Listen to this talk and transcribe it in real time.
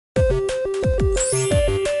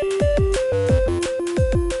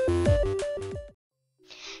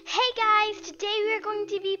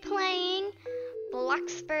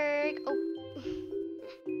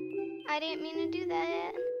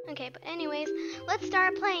Okay, but anyways, let's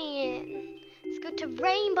start playing. Let's go to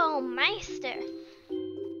Rainbow Meister.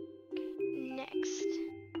 Next.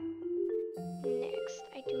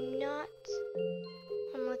 I do not.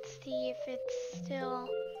 Let's see if it's still.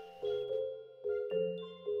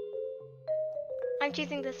 I'm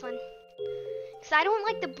choosing this one. Because I don't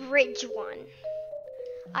like the bridge one.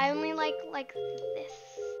 I only like this.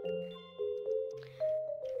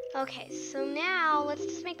 Okay, so now let's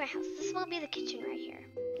just make my house. This will be the kitchen right here.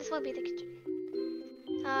 This will be the kitchen.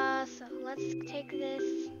 So let's take this.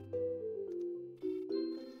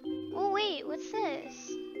 Oh wait, what's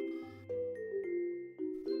this?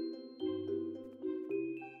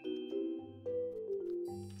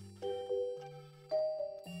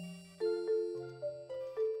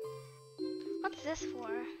 What's this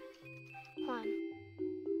for? Hold on.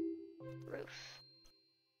 Roof.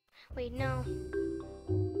 Wait, no.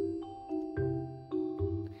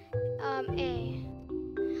 A.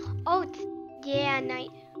 Oh, yeah,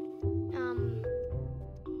 night.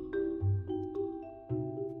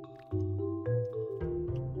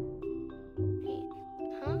 Wait,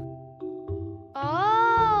 huh?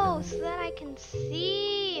 Oh, so that I can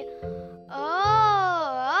see.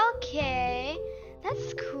 Oh, okay.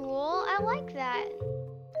 That's cool. I like that.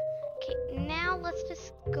 Okay, now let's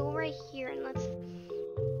just go right here and let's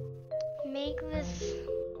make this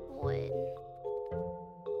wood.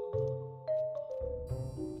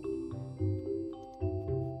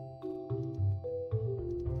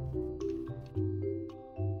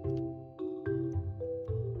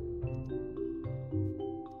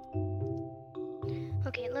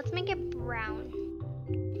 Okay, let's make it brown.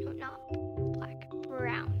 No, not black.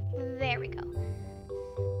 Brown. There we go.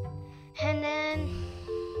 And then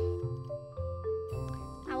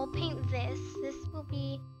I will paint this. This will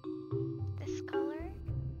be this color.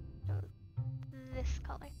 No, this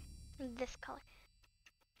color. This color.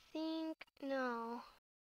 I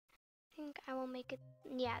think I will make it,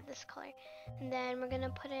 yeah, this color. And then we're gonna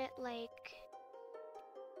put it like,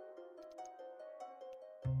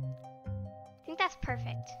 I think that's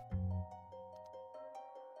perfect.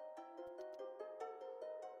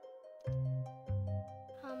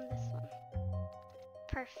 This one.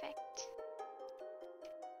 Perfect.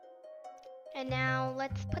 And now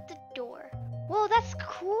let's put the door. Whoa, that's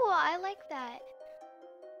cool. I like that.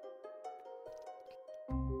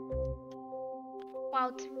 Wow,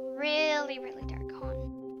 it's really, really dark. Hold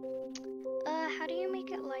on. How do you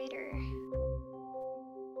make it lighter?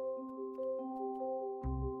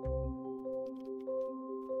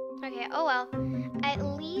 Okay, oh well. At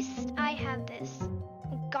least I have this.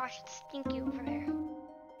 Gosh, it's stinky over there.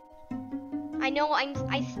 I know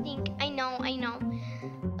I stink. I know.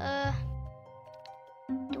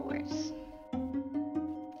 Doors.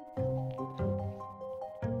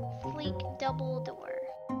 Sleek double door.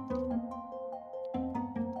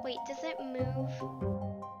 Wait, does it move?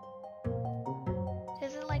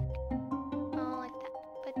 Does it like, oh, like that?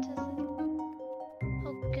 But does it?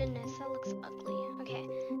 Oh goodness, that looks ugly. Okay,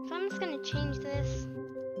 so I'm just gonna change this.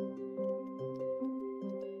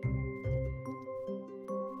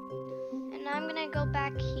 And I'm gonna go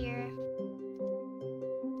back here.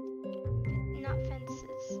 Not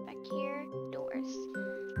fences. Back here, doors.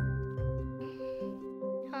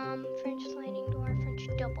 French sliding door, French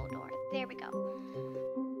double door. There we go.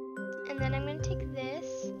 And then I'm gonna take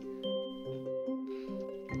this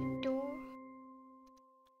door.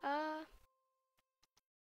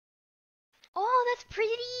 Oh, that's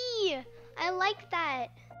pretty! I like that.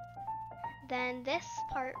 Then this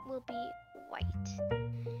part will be white.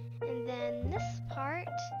 And then this part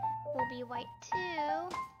will be white too.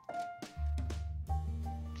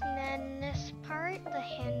 And then this part, the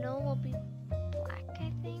handle will be black,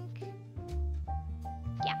 I think.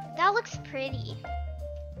 Yeah, that looks pretty.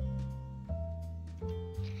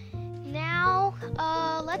 Now,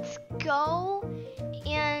 let's go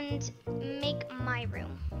and make my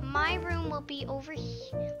room. My room will be over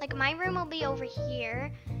here. Like, my room will be over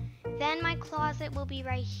here. Then my closet will be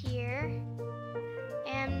right here.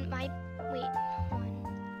 And my, wait, hold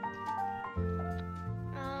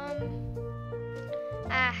on.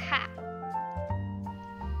 Aha.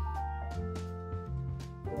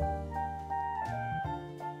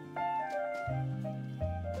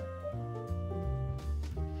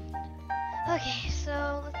 Okay,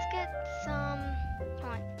 so let's get some,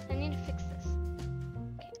 hold on, I need to fix this.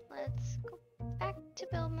 Okay, let's go back to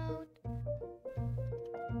build mode.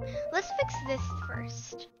 Let's fix this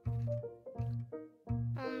first.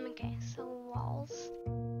 Okay, so walls.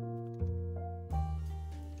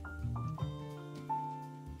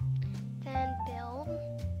 Then build.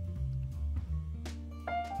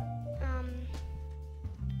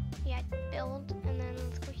 Yeah, build, and then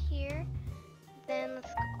let's go here. Then let's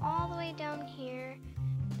go all the way down here.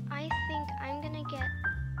 I think I'm gonna get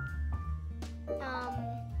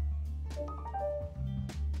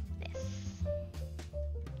this.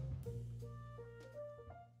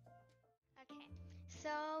 Okay, so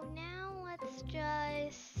now let's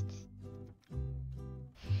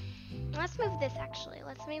move this actually.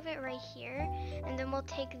 Let's move it right here, and then we'll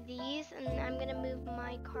take these, and I'm gonna move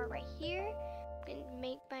my car right here and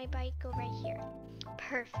make my bike go right here.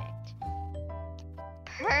 Perfect.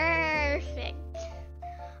 Perfect.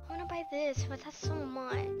 I wanna buy this, but that's so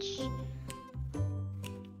much.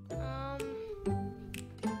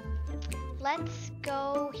 Let's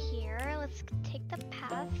go here. Let's take the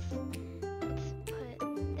paths. Let's put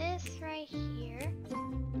this right here.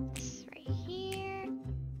 This right here.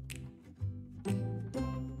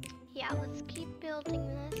 Yeah, let's keep building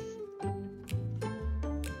this.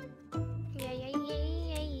 Yay.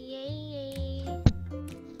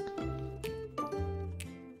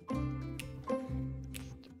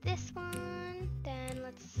 Let's do this one. Then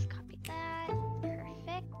let's copy that.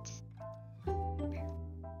 Perfect.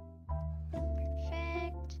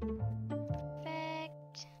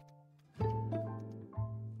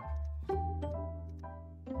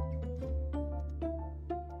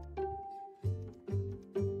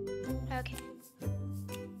 Okay.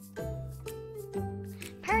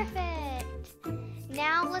 Perfect.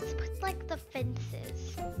 Now let's put like the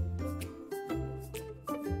fences.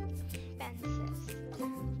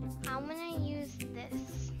 I'm gonna use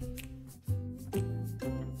this.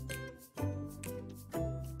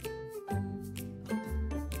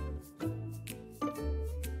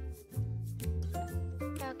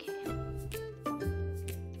 Okay.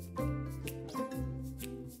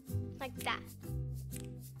 Like that.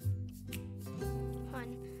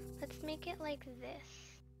 Let's make it like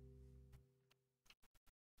this.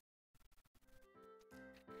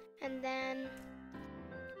 And then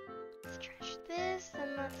let's trash this,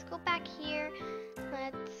 and let's go back here.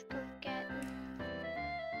 Let's go get this.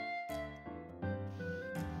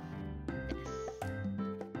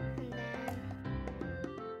 And then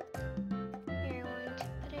we're going to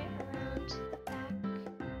put it around the back.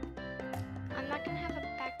 I'm not gonna have a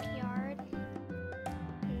backyard,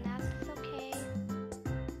 and that's okay.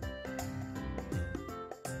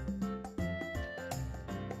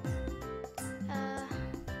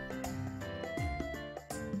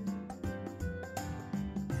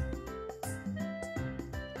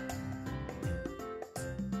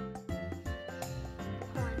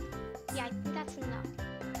 Yeah, I think that's enough.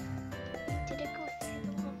 Did it go through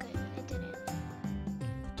the wall? Good, it didn't.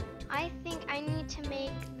 I think I need to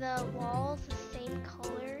make the walls the same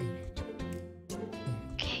color.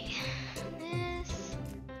 Okay, this,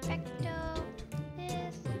 perfecto,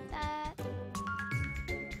 this, that,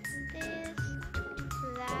 this,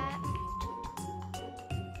 that,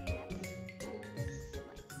 and this,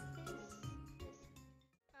 like this.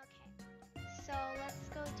 Okay, so let's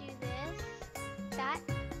go do this, that.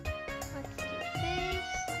 Let's do this.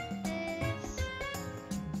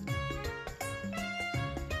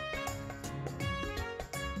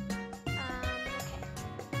 Okay.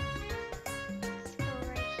 Let's go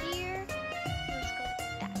right here. Let's go like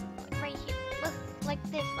that. Right here. Look, like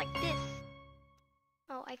this, like this.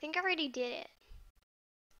 Oh, I think I already did it.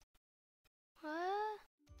 What?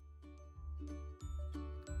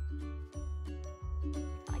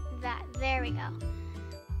 Like that. There we go.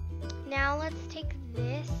 Now let's take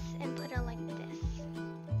this and put it like this.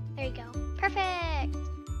 There you go. Perfect!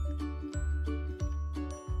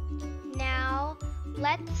 Now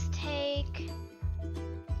let's take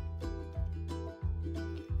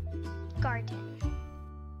garden.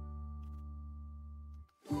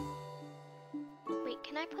 Wait,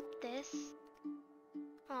 can I put this?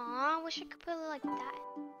 Aw, I wish I could put it like that.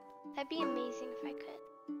 That'd be amazing if I could.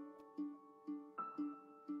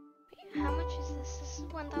 How much is this? This is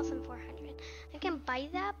 1,400. I can buy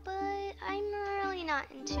that, but I'm really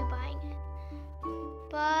not into buying it.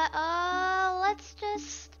 But let's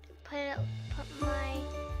just put my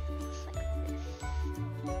looks like this,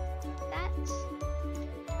 that,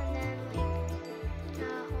 and then like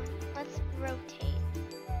hold on. Let's rotate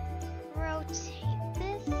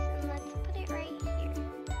this, and let's put it right here.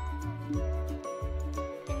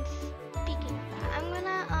 And speaking of that, I'm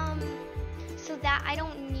gonna so that I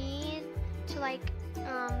don't need to like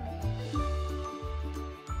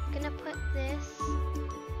gonna put this,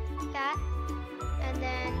 that, and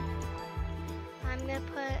then I'm gonna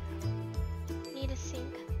put need a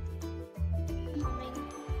sink.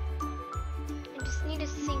 I just need a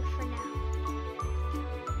sink for now.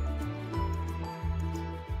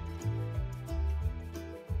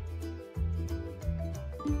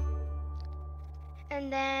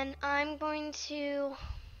 And then I'm going to,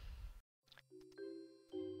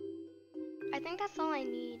 I think that's all I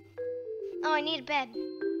need. Oh, I need a bed.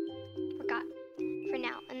 Forgot. For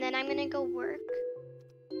now. And then I'm gonna go work.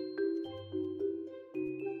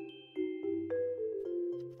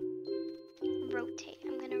 Rotate.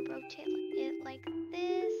 I'm gonna rotate it like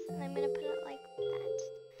this, and I'm gonna put it like that.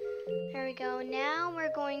 There we go. Now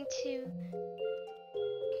we're going to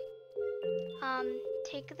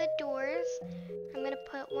take the doors. I'm gonna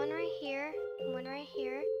put one right here, and one right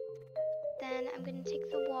here. Then I'm gonna take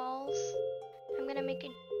the walls. I'm gonna make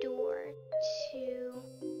a door to.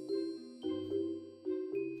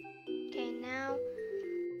 Okay, now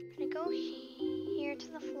I'm gonna go here to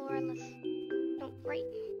the floor. No, right.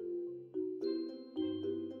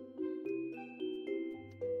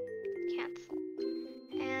 Cancel.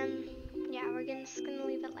 And yeah, we're just gonna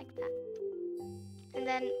leave it like that. And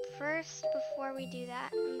then first, before we do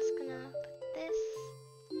that, I'm just gonna put this,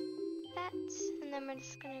 that, and then we're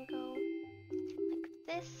just gonna go like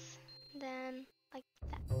this, then like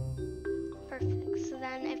that. Perfect. So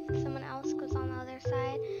then if someone else goes on the other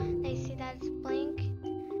side, they see that it's blank,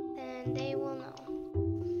 then they will know.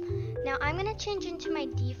 Now I'm gonna change into my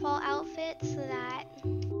default outfit so that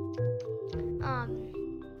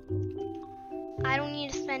I don't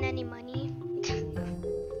need to spend any money.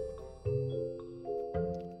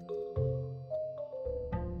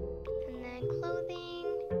 And then clothing,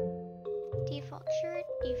 default shirt,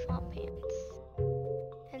 default pants.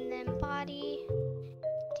 And then body,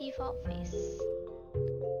 default face.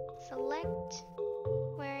 Select,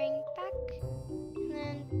 wearing back, and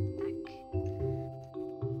then back.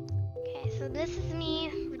 Okay, so this is me,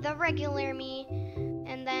 the regular me.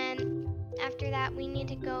 And then after that, we need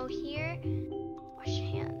to go here. Wash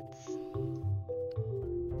hands.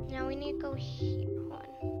 Now we need to go here. Hold on.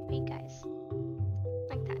 Wait, guys.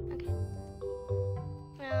 Like that. Okay.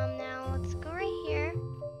 Now let's go right here.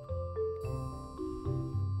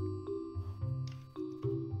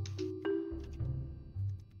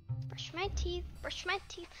 Brush my teeth. Brush my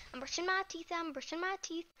teeth. I'm brushing my teeth. I'm brushing my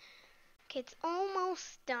teeth. Okay, it's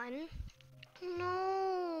almost done.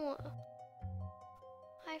 No.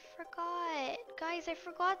 I forgot. Guys, I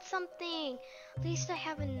forgot something. At least I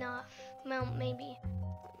have enough. Well, maybe.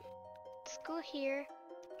 Let's go here.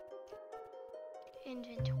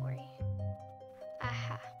 Inventory.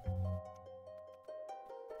 Aha.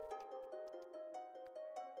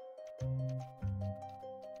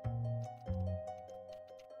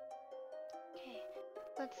 Okay,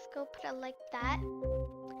 let's go put it like that.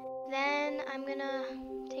 Then I'm gonna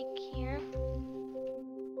take here.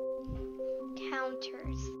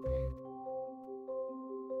 Counters.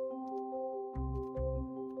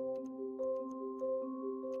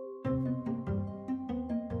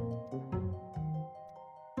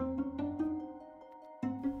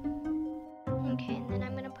 Okay, and then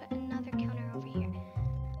I'm gonna put another counter over here.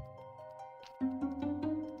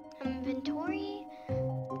 Inventory.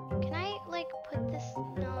 Can I like put this?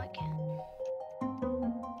 No, I can't.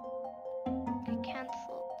 Okay,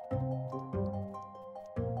 cancel.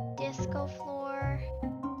 Disco floor.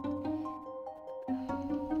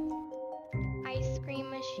 Ice cream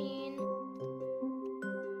machine.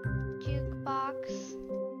 Jukebox.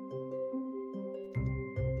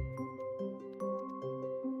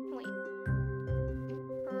 Wait.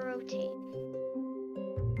 Rotate.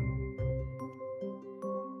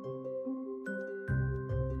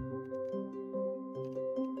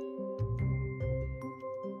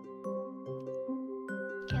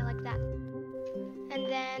 Okay, like that. And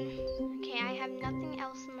then, okay, I have nothing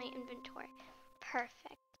else in my inventory.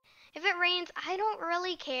 Perfect. If it rains, I don't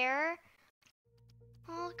really care.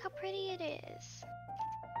 Oh, look how pretty it is.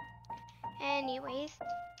 Anyways,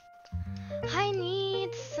 I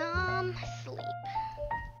need some sleep.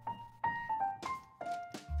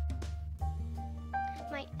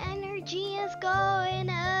 My energy is going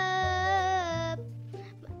up.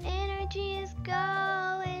 My energy is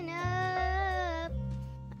going up.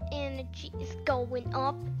 My energy is going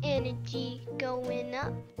up. Energy going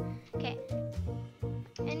up. Okay.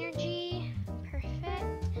 Energy. Perfect.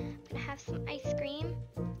 I'm gonna have some ice cream.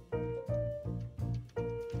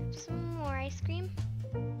 Some more ice cream.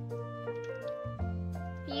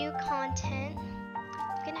 View content.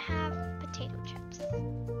 I'm gonna have potato chips.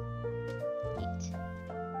 Eat.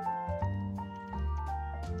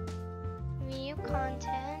 View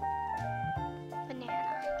content.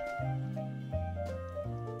 Banana.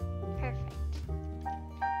 Perfect.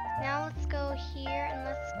 Now let's go here and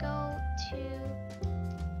let's go to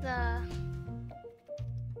the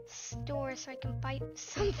store so I can buy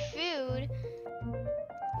some food. Open.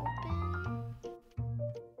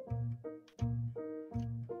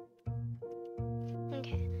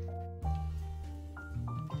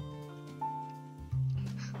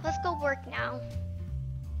 let's go work now.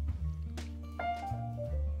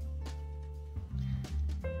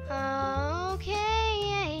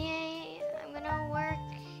 Okay, I'm gonna work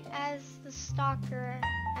as the stalker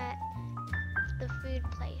at the food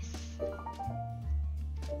place.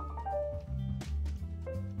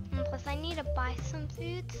 And plus I need to buy some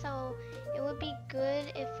food, so it would be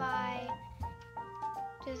good if I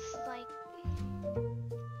just like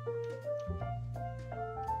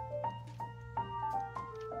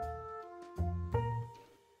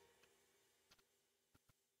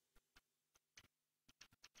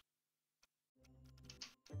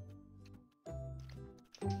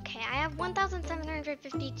okay, I have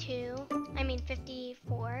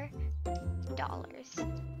 $54.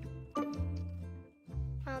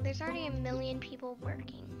 Well, there's already a million people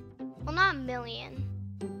working. Well, not a million.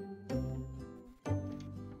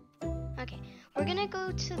 Okay, we're gonna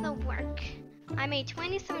go to the work. I made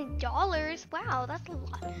 $27. Wow, that's a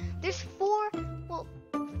lot. There's four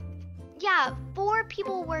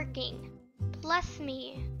people working, plus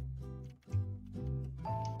me.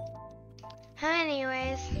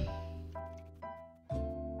 Anyways.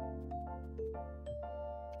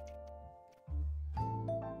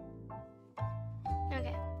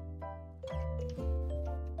 Okay.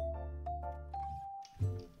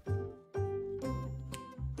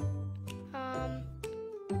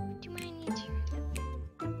 Do I need to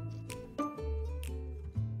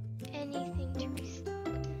anything to restock?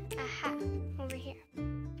 Aha, over here.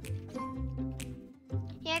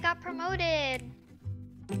 Yeah, I got promoted.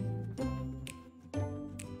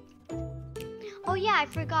 Oh yeah, I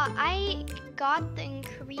forgot. I got the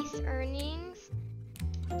increased earnings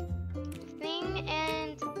thing,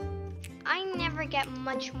 and I never get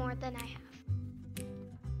much more than I have.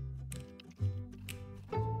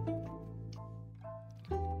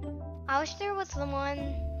 I wish there was the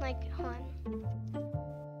one, like, hold on.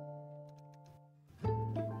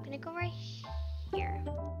 I'm gonna go right here.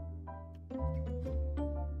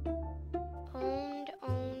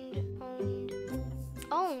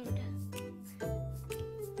 Owned.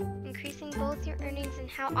 Increasing both your earnings and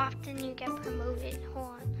how often you get promoted. Hold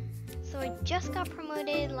on. So I just got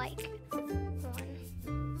promoted, like, one.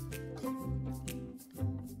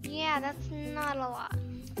 Yeah, that's not a lot.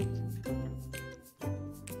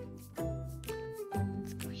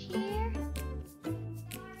 Let's go here.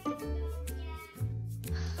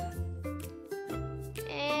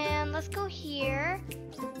 And let's go here.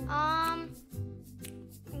 I'm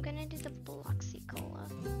gonna do the Bloxy Cola.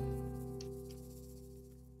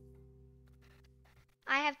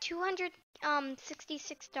 I have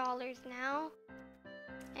 $266 now,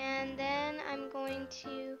 and then I'm going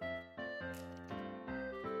to,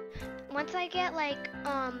 once I get like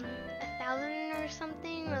 1,000 or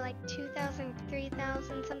something, or like 2,000,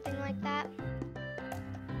 3,000, something like that,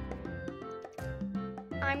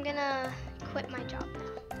 I'm gonna quit my job now.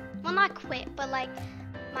 Well, not quit, but like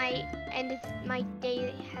my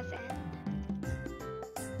day has ended.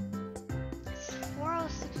 It's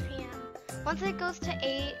 4:06 p.m. Once it goes to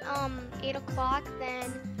 8 o'clock,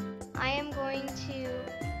 then I am going to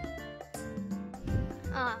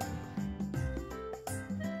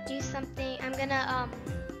do something. I'm gonna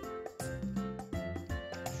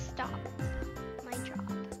stop my job.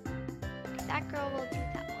 That girl will do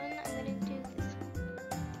that one. I'm gonna do this one.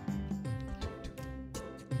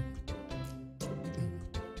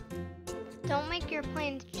 Don't make your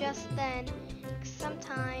plans just then, 'cause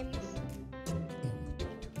sometimes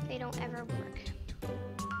they don't ever work.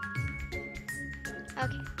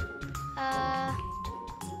 Okay.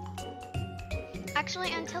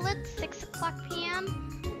 Actually, until it's 6 o'clock p.m.,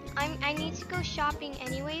 I need to go shopping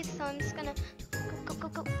anyways, so I'm just gonna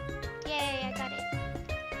go. Yay, I got it.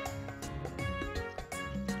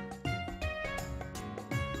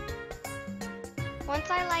 Once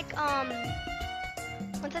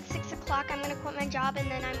it's 6 o'clock, I'm gonna quit my job,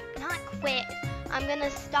 and then I'm not quit. I'm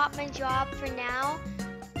gonna stop my job for now,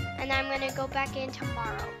 and I'm gonna go back in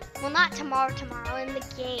tomorrow. Well, not tomorrow, in the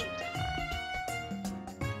game tomorrow.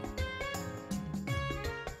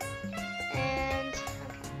 And,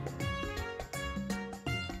 okay.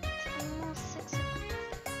 It's almost 6 o'clock.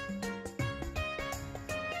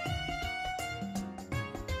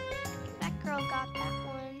 That girl got that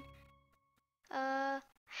one.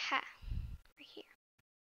 Right here.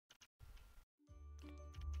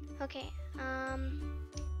 Okay,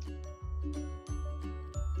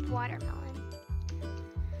 watermelon.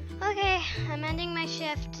 Okay, I'm ending my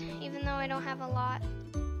shift, even though I don't have a lot.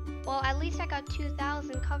 Well, at least I got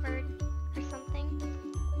 2,000 covered, or something.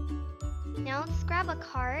 Now let's grab a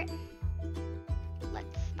cart.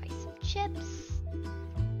 Let's buy some chips.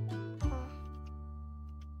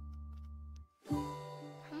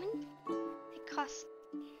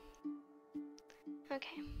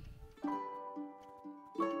 Okay.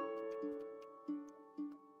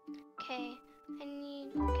 Okay.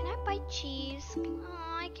 Can I buy cheese?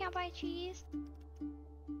 Oh, I can't buy cheese.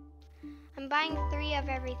 I'm buying 3 of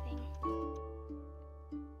everything.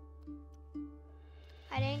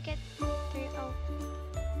 I didn't get 3. Oh.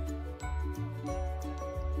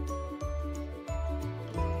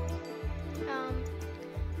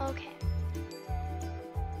 Okay.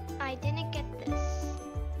 I didn't get this.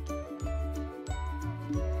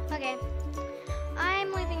 Okay.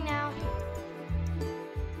 I'm leaving now.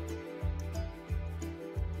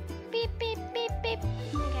 Beep, beep, beep, beep.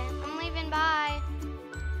 Okay, I'm leaving. Bye.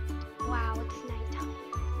 Wow, it's nighttime.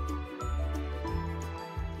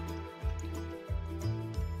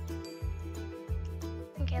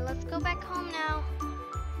 Okay, let's go back home now.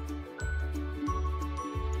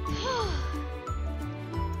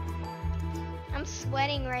 I'm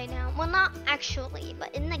sweating right now. Well, not actually,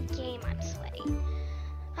 but in the game I'm sweating.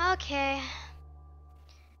 Okay.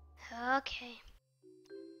 Okay.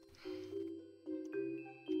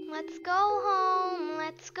 Let's go home.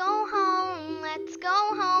 Let's go home. Let's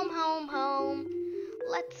go home, home, home.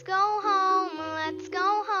 Let's go home. Let's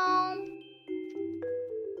go home.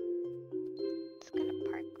 It's gonna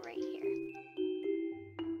park right here.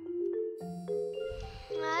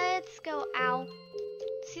 Let's go. Ow.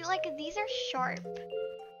 See, like, these are sharp.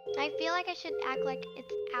 I feel like I should act like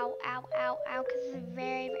it's ow, ow, ow, ow, because it's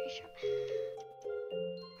very, very sharp.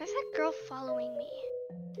 Where's that girl following me?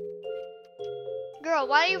 Girl,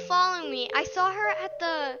 why are you following me? I saw her at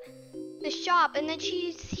the shop, and then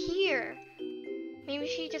she's here. Maybe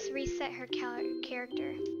she just reset her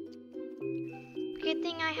character. Good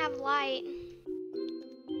thing I have light.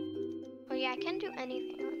 Oh yeah, I can do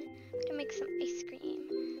anything on it. I'm gonna make some ice cream.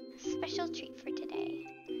 A special treat for today.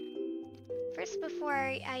 First, before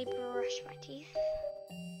I brush my teeth,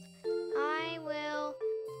 I will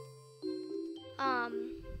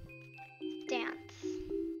dance.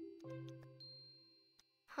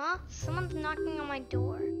 Huh? Someone's knocking on my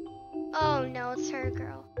door. Oh no, it's her,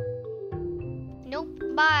 girl. Nope,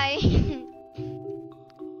 bye. I'm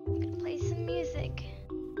gonna play some music.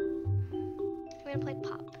 I'm gonna play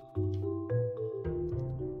pop.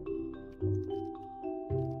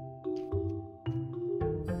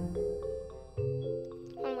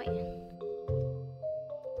 Oh wait.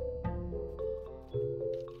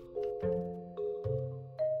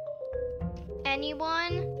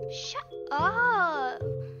 Anyone? Shut up!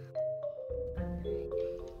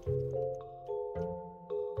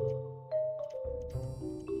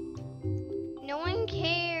 No one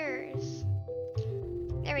cares.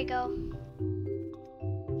 There we go.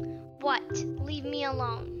 What? Leave me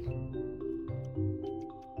alone.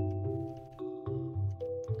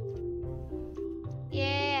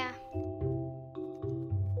 Yeah.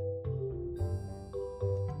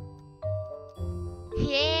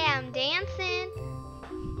 Yeah, I'm dancing.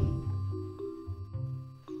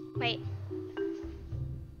 Wait.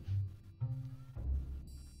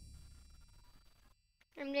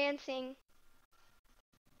 I'm dancing.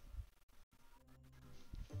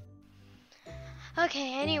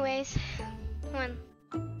 Okay, anyways. Come on.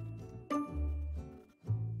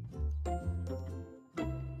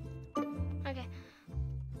 Okay.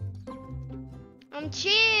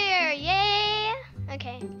 Cheer! Yeah!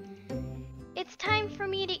 Okay. It's time for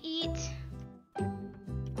me to eat.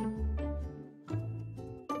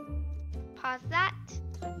 Pause that.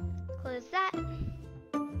 Close that.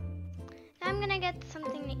 Now I'm gonna get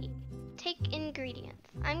something to eat. Take ingredients.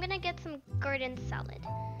 I'm gonna get some garden salad.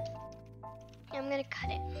 I'm gonna cut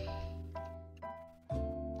it.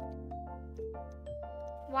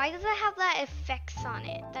 Why does it have that effects on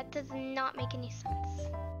it? That does not make any sense.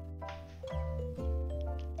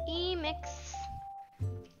 E-mix.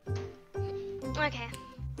 Okay.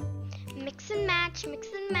 Mix and match, mix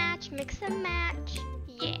and match, mix and match.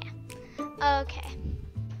 Yeah. Okay.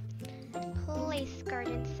 Place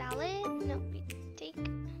garden salad. No, we take.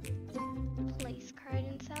 Place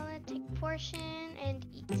garden salad, take portion, and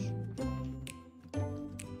eat.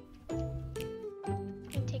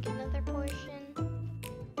 And take another portion.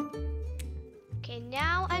 Okay,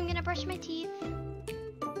 now I'm gonna brush my teeth.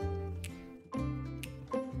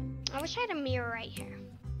 I wish I had a mirror right here.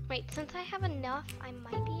 Wait, since I have enough, I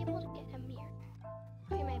might be able to get a mirror.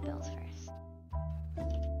 Pay my bills first.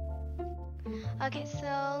 Okay,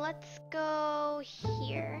 so let's go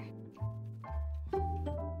here. I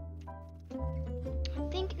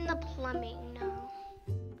think in the plumbing, no.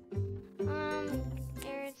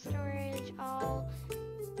 Air storage, all.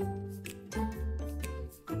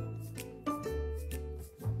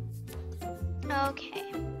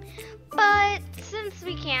 Okay, but since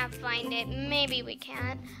we can't find it, maybe we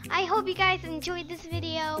can't. I hope you guys enjoyed this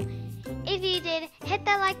video. If you did, hit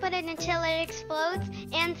that like button until it explodes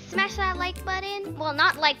and smash that like button. Well,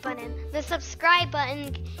 not like button, the subscribe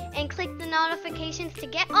button, and click the notifications to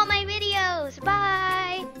get all my videos.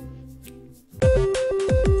 Bye!